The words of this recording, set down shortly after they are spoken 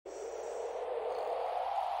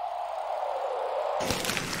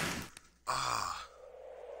Ah.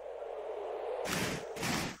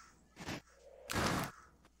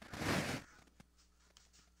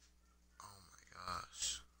 Oh my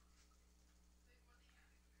gosh.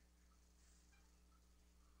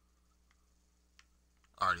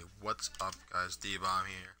 Alrighty, what's up guys, Dbomb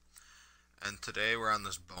here. And today we're on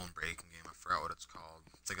this bone breaking game. I forgot what it's called.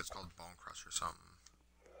 I think it's called Bone Crush or something.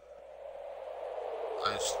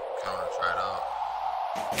 I just kinda wanna try it out.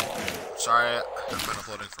 I'm sorry, I've been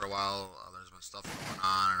uploading for a while. There's been stuff going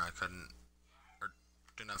on and I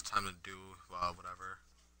didn't have time to do whatever.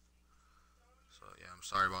 So yeah, I'm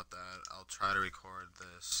sorry about that. I'll try to record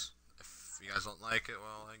this. If you guys don't like it,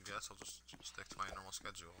 well, I guess I'll just stick to my normal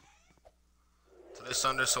schedule. Today's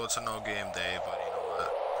Sunday, so it's a no game day, but you know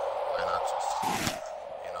what?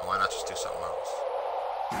 Why not just do something else?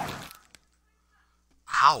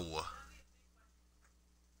 Ow!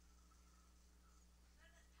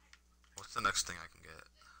 What's the next thing I can get?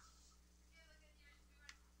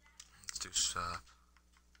 Let's do shop.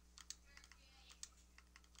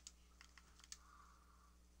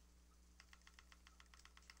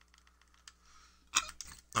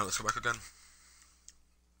 Alright, let's go back again.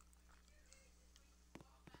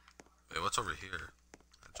 Wait, what's over here?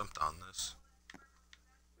 I jumped on this.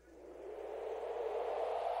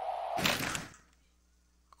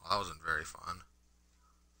 Well, that wasn't very fun.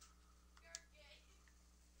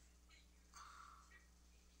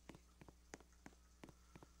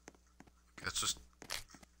 Okay, let's just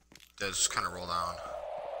kind of roll down.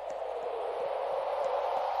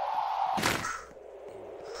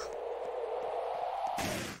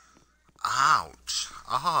 Ouch!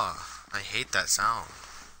 Ah, I hate that sound.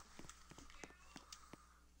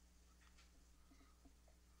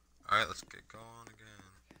 Alright, let's get going again.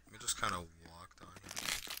 Let me just kind of walk down here.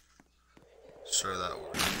 Sure that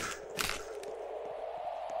works.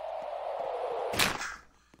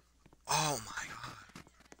 Oh my god.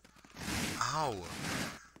 Ow.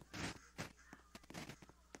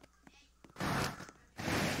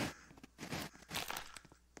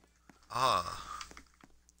 Ah.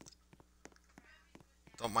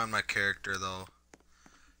 Don't mind my character though.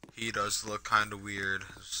 He does look kind of weird.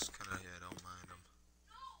 Just kind of, yeah, don't mind him.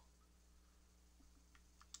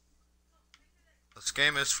 This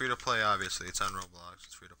game is free to play, obviously. It's on Roblox.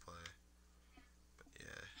 It's free to play. But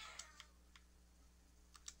yeah.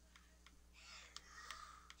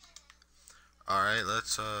 Alright,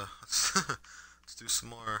 let's let's do some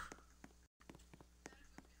more.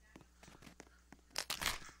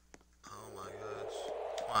 Oh my gosh.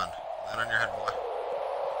 Come on. Land on your head, boy.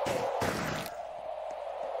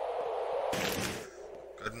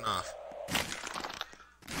 Good enough.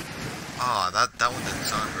 Ah, that one didn't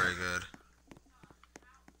sound very good.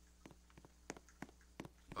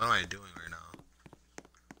 What am I doing right now?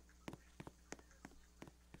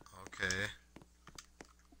 Okay.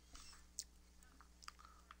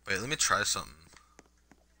 Wait, let me try something.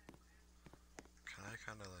 Can I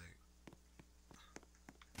kind of like...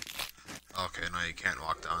 Okay, no, you can't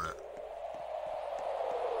walk down it.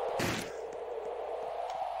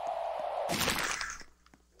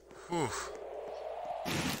 Whew.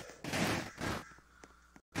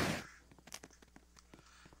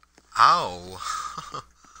 Ow!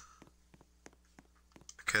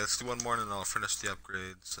 Okay, let's do one more and then I'll finish the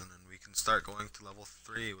upgrades and then we can start going to level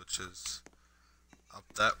 3, which is up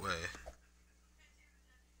that way.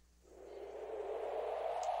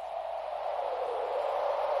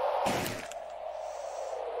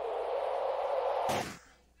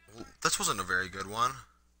 Well, this wasn't a very good one.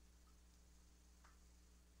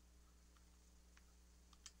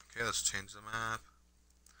 Okay, let's change the map.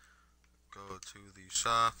 Go to the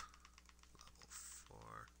shop. Level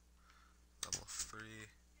 4. Level 3.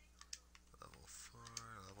 Level 4.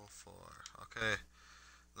 Level 4. Okay.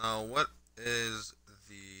 Now, what is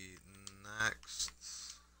the next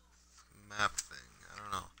map thing? I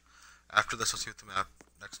don't know. After this, let's see what the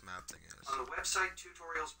next map thing is. On the website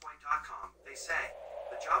tutorialspoint.com, they say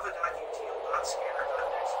the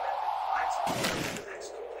java.util.scanner.next method finds and delivers the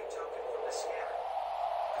next complete token from the scanner.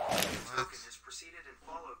 The token is preceded and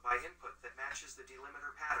followed by input that matches the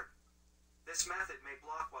delimiter pattern. This method may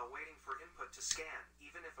block while waiting for input to scan,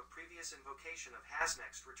 even if a previous invocation of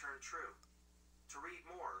hasNext returned true. To read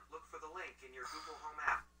more, look for the link in your Google Home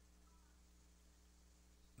app.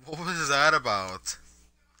 What was that about?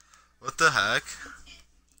 What the heck?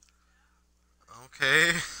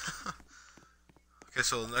 Okay. Okay,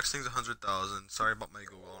 so the next thing's 100,000. Sorry about my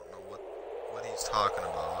Google. I don't know what he's talking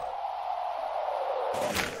about.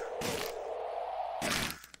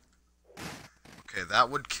 Okay, that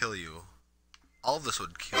would kill you. All of this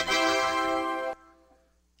would kill you.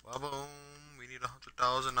 Well, boom. We need need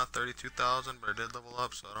 100,000, not 32,000, but I did level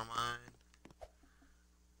up, so I don't mind.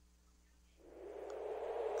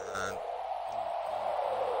 And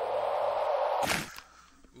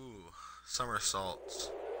ooh,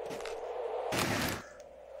 somersaults.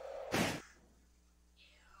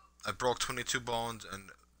 I broke 22 bones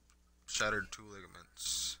and shattered 2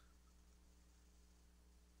 ligaments.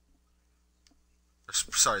 Or,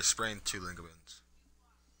 sorry, sprained 2 ligaments.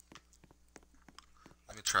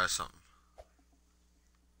 Let me try something.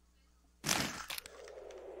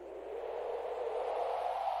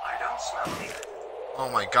 I don't smell anything. Oh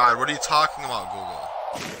my god, what are you talking about, Google?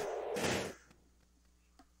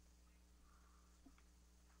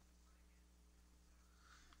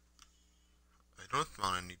 I don't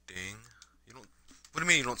smell anything. You don't. What do you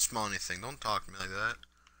mean you don't smell anything? Don't talk to me like that.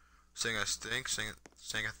 Saying I stink, saying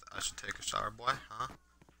I should take a shower, boy, huh?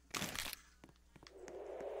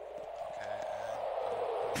 Okay, and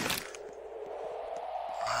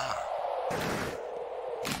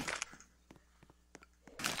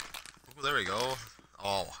ooh, there we go.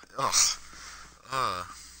 Oh, ugh,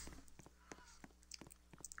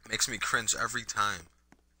 makes me cringe every time.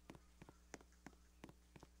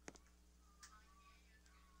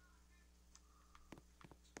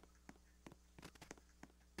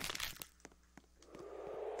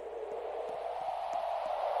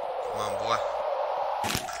 Come on, boy.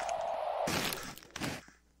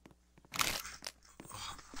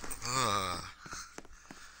 Ugh.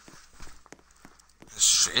 It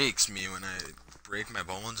shakes me when I break my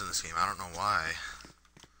bones in this game. I don't know why.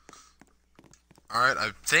 Alright,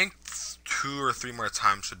 I think 2 or 3 more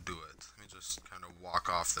times should do it. Let me just kind of walk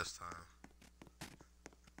off this time.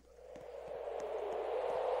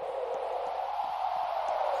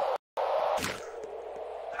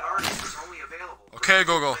 That artist is only available. Okay,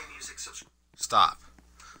 Google. Play music Stop.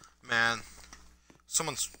 Man.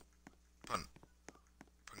 Someone's putting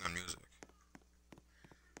on music.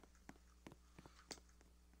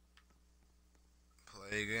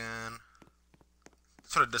 Play again.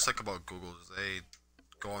 That's what I dislike about Google, is they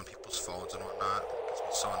go on people's phones and whatnot. It gets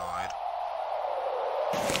me so annoyed.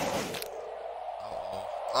 Uh-oh.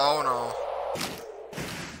 Oh no.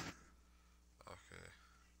 Okay.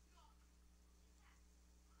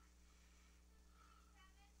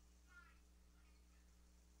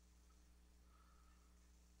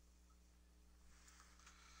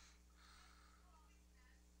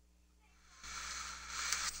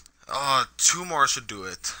 Oh, 2 more should do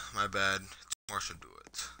it. My bad. 2 more should do it.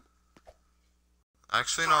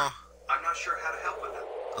 Actually, no. I'm not sure how to help with that.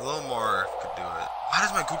 A little more could do it. Why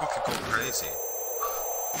does my Google keep going crazy?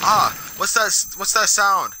 Ah! What's that? What's that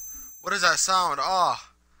sound? What is that sound?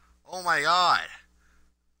 Ah! Oh my god!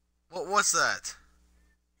 What's that?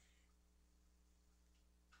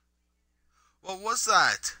 What was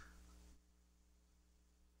that?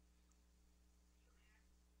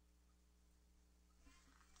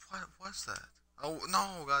 What was that? Oh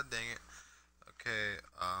no! God dang it! Okay.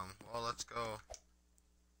 Well, let's go.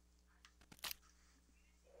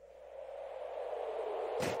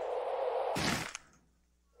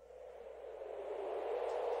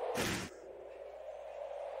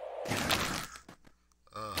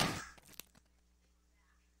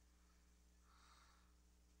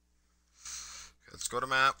 Let's go to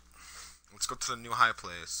map. Let's go to the new high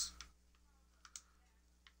place.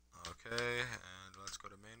 Okay, and let's go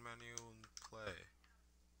to main menu and play.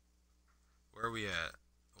 Where are we at?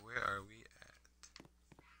 Where are we at?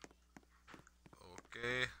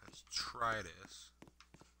 Okay, let's try this.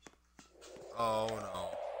 Oh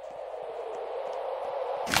no.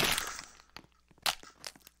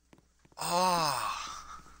 Oh.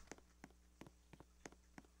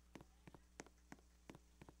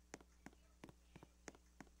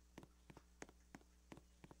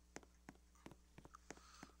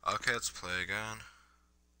 Okay, let's play again.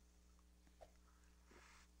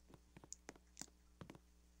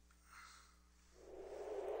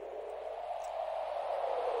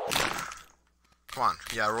 Come on.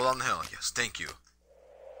 Yeah, roll down the hill. Yes, thank you.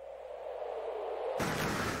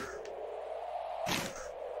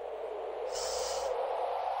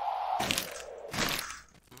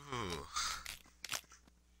 Ooh.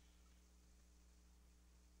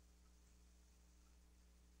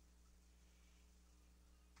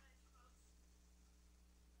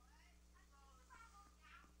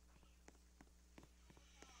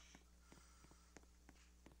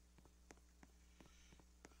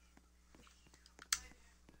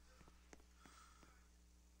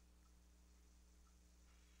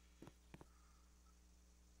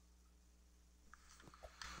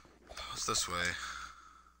 What's this way?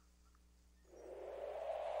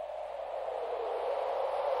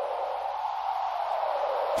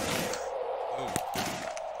 Ooh.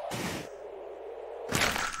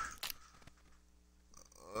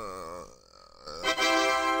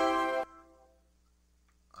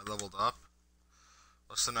 I leveled up.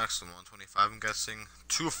 What's the next one? 125, I'm guessing.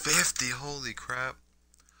 250. Holy crap.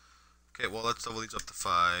 Okay, well, let's level these up to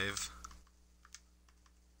 5.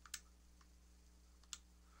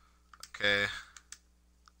 Okay.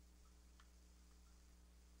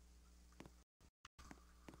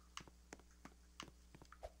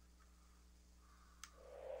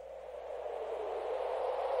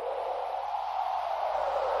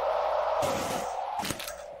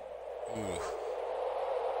 Ooh.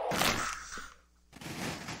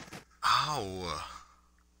 Ow.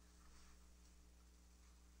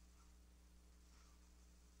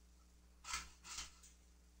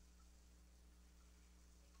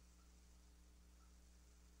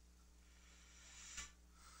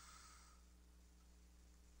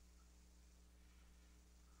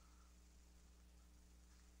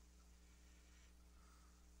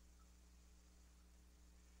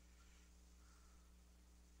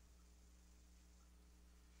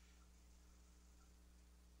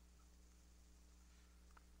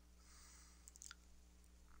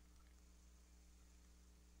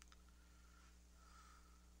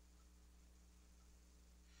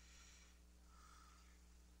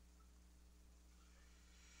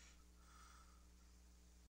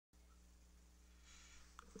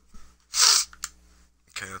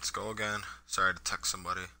 Okay, let's go again. Sorry to text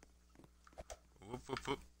somebody. Whoop, whoop,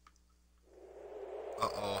 whoop.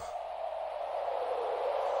 Uh-oh.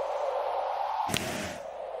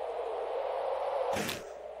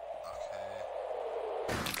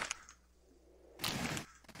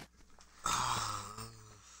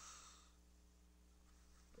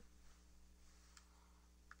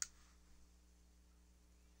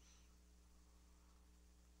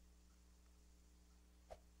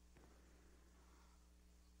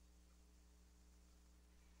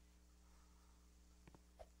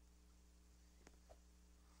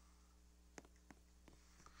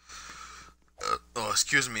 Oh,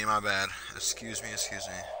 excuse me, my bad. Excuse me, excuse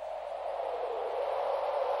me.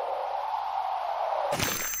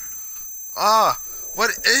 Ah,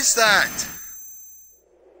 what is that?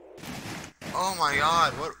 Oh my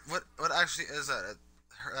god, what actually is that?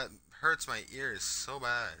 That hurts my ears so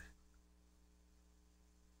bad.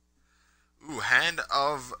 Ooh, Hand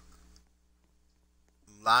of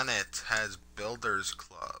Lanet has Builders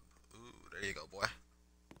Club. Ooh, there you go, boy.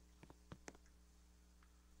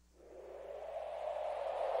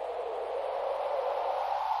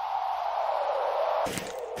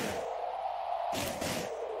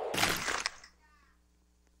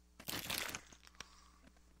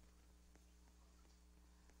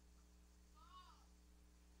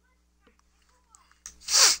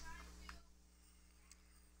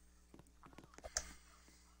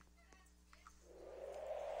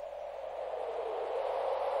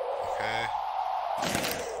 Okay.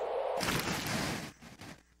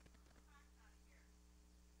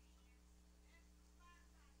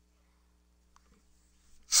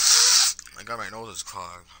 My god, my nose is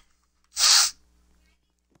clogged.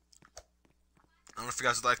 I don't know if you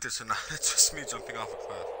guys like this or not. It's just me jumping off a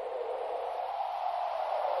cliff.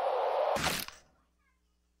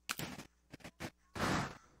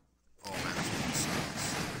 Oh man, this one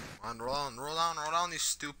sucks. Come on, roll on, roll down, roll down, you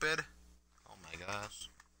stupid. Oh my gosh.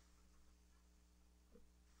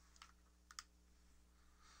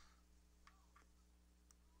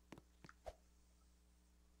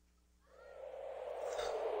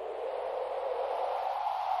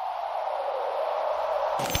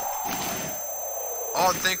 Oh,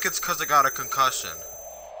 I think it's because I got a concussion.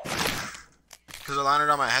 Because I landed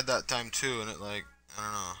on my head that time too, and it like, I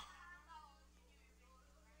don't know.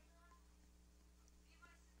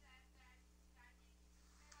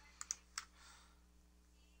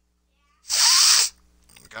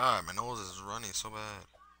 God, my nose is running so bad.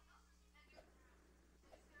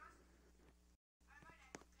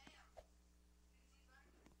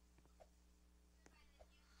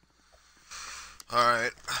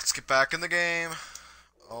 Alright, let's get back in the game.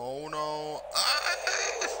 Oh no.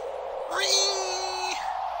 Whee!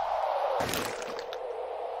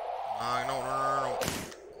 No, no, no, no, no.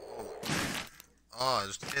 Oh my god. Oh, I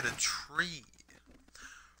just hit a tree.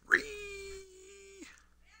 Whee!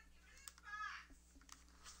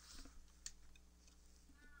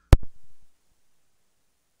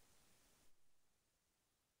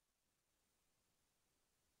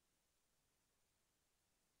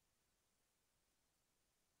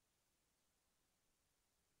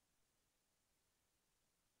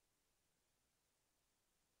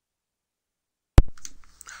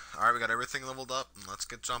 Alright, we got everything leveled up, and let's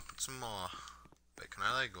get jumping some more. Wait, can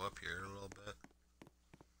I, like, go up here a little bit?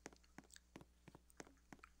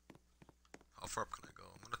 How far up can I go?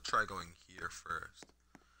 I'm gonna try going here first.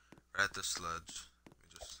 Right at this ledge. Let me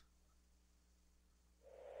just...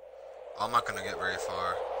 Oh, I'm not gonna get very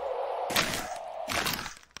far.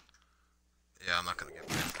 Yeah, I'm not gonna get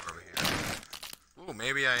very far over here. Ooh,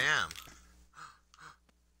 maybe I am.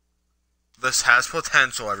 This has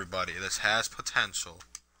potential, everybody. This has potential.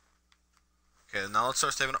 Okay, now let's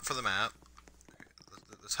start saving up for the map. Okay,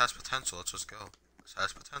 this has potential. Let's just go. This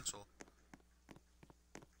has potential.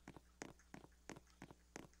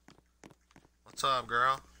 What's up,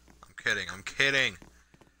 girl? I'm kidding. I'm kidding.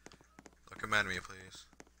 Don't get mad at me, please.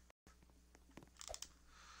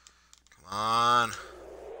 Come on.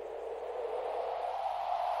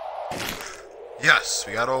 Yes,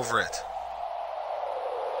 we got over it.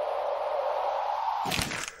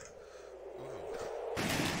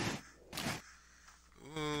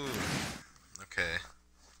 Ooh. Okay.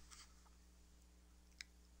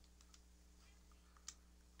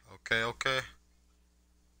 Okay.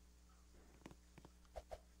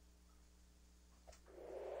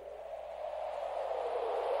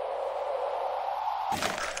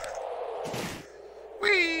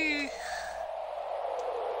 Whee!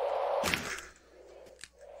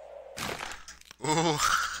 Ooh.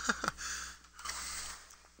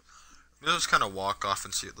 Maybe just kind of walk off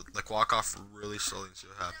and see it. Like, walk off really slowly and see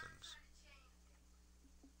what happens.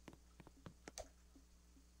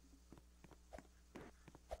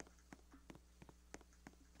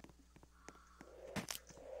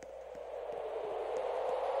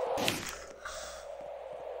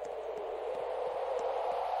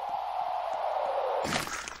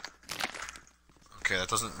 Okay, that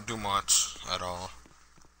doesn't do much at all.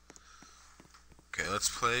 Okay, let's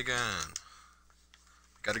play again.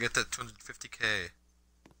 Gotta get that 250k.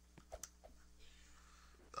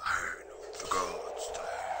 The hand of the gods, the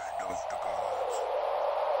hand of the gods.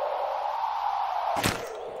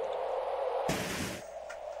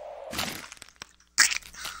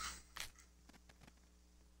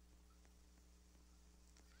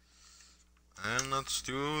 And let's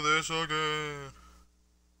do this again.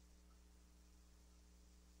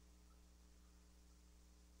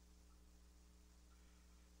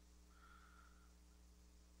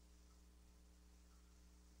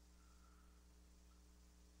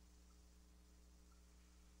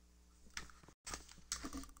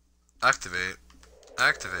 Activate.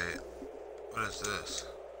 Activate. What is this?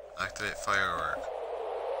 Activate firework.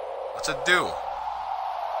 What's it do?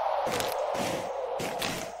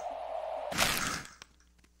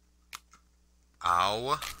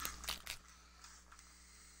 Ow.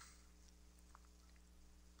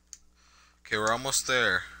 Okay, we're almost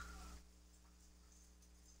there.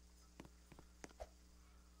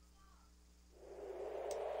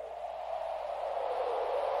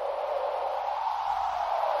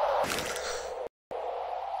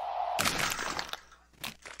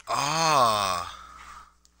 Ah.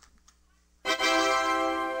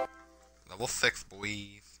 Level 6,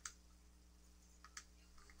 boys.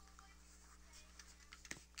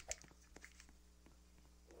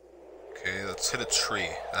 Okay, let's hit a tree.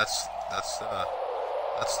 That's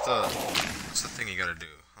the thing you gotta do.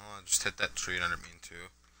 Oh, just hit that tree. I didn't mean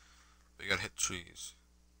to. But you gotta hit trees.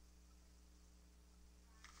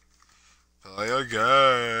 Play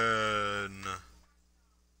again.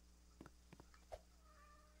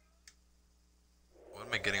 What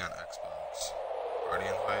am I getting on Xbox? Party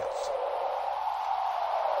invites.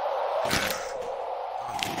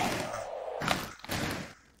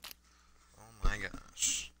 Oh my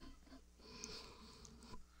gosh.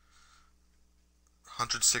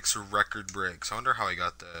 106 record breaks. I wonder how I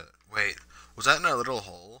got that. Wait, was that in a little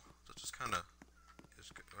hole? That just kind of...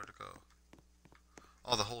 Where'd it go?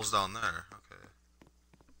 Oh, the hole's down there. Okay.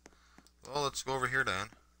 Well, let's go over here then.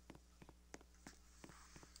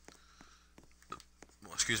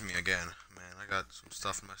 Well, excuse me again. Man, I got some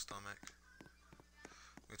stuff in my stomach.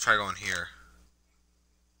 Let me try going here.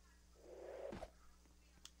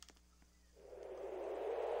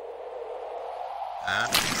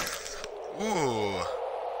 And... Ooh!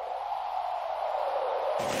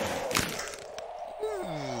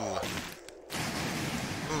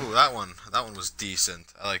 Ooh, that one was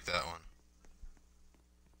decent. I like that one.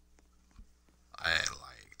 I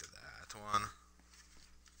liked that one.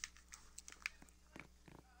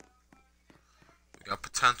 We got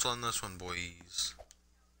potential in this one, boys.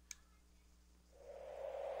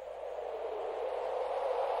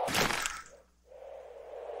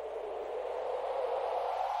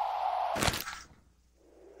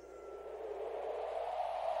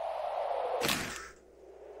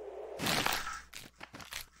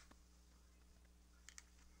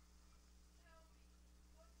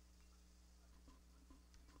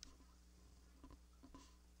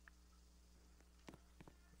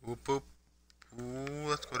 Whoop whoop. Ooh,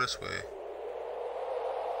 let's go this way.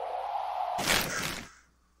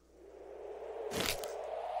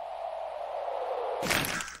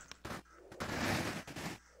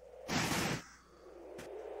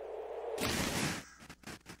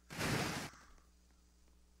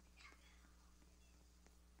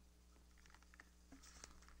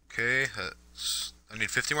 Okay, I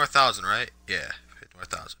need 50 more thousand, right? Yeah, 50 more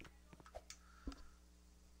thousand.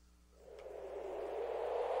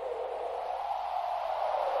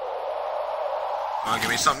 Come on,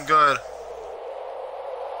 give me something good.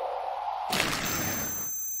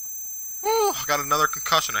 Woo, I got another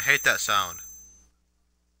concussion. I hate that sound.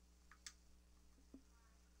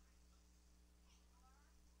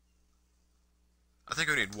 I think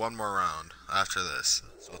we need one more round after this.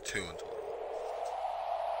 So 2 in total.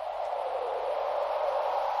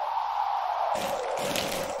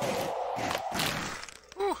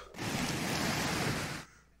 Whew.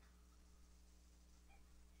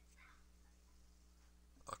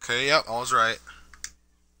 Okay, yep, I was right.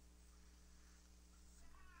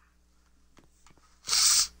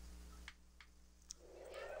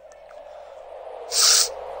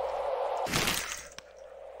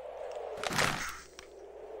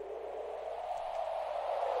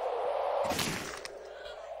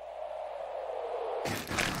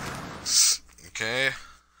 Okay,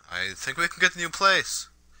 I think we can get the new place.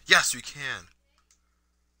 Yes, we can.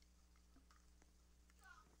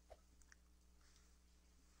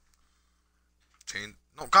 Chain.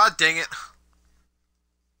 No, god dang it.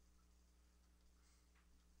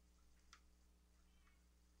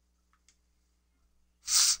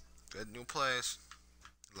 Good new place.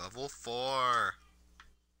 Level 4.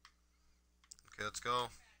 Okay, let's go.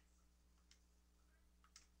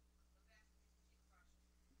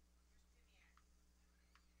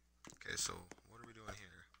 Okay, so what are we doing here?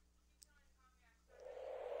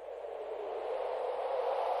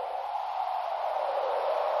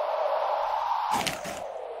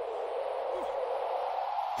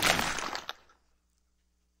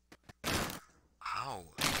 Ow.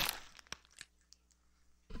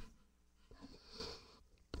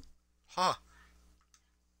 Huh.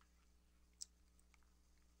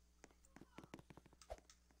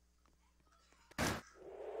 Okay,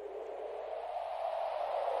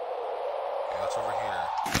 what's over here?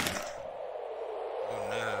 Oh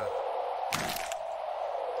no.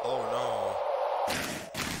 Oh no.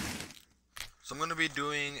 So I'm gonna be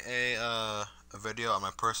doing a video on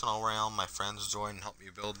my personal realm. My friends join and help me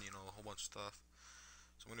build, you know, a whole bunch of stuff.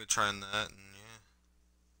 So I'm gonna be trying that, and yeah.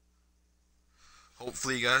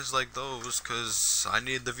 Hopefully you guys like those, cause I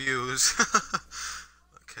need the views.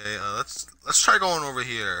 Okay, let's try going over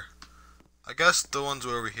here. I guess the ones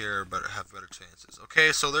over here better have better chances.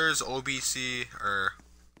 Okay, so there's OBC or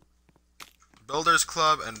Builders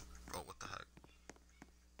Club and oh, what the heck?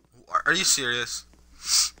 Are you serious?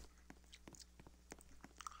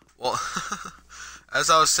 Well,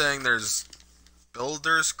 as I was saying, there's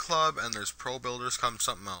Builders Club and there's Pro Builders Club and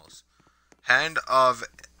something else. Hand of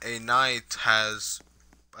a Knight has,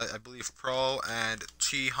 I believe, Pro, and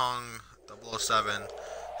Chi Hung 007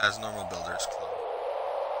 has normal Builders Club.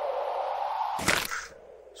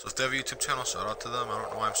 So if they have a YouTube channel, shout out to them. I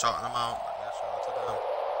don't know why I'm shouting them out, but yeah, shout out to them.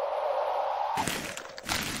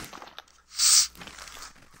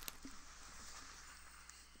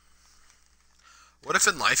 What if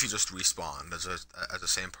in life you just respawned as the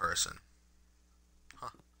same person? Huh.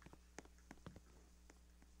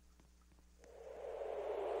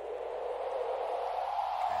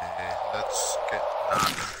 Okay, let's get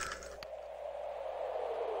knocked.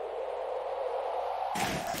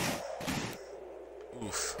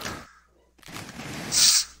 Oof.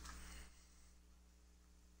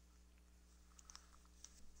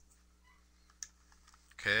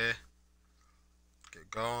 Okay.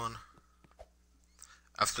 Get going.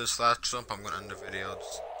 After this last jump, I'm gonna end the video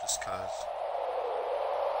just cause.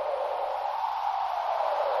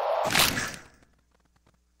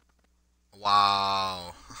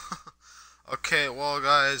 Wow. Okay, well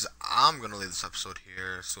guys, I'm gonna leave this episode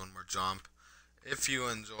here. It's one more jump. If you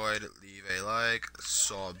enjoyed, leave a like,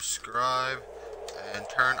 subscribe, and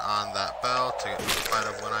turn on that bell to get notified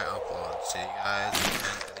of when I upload. See you guys.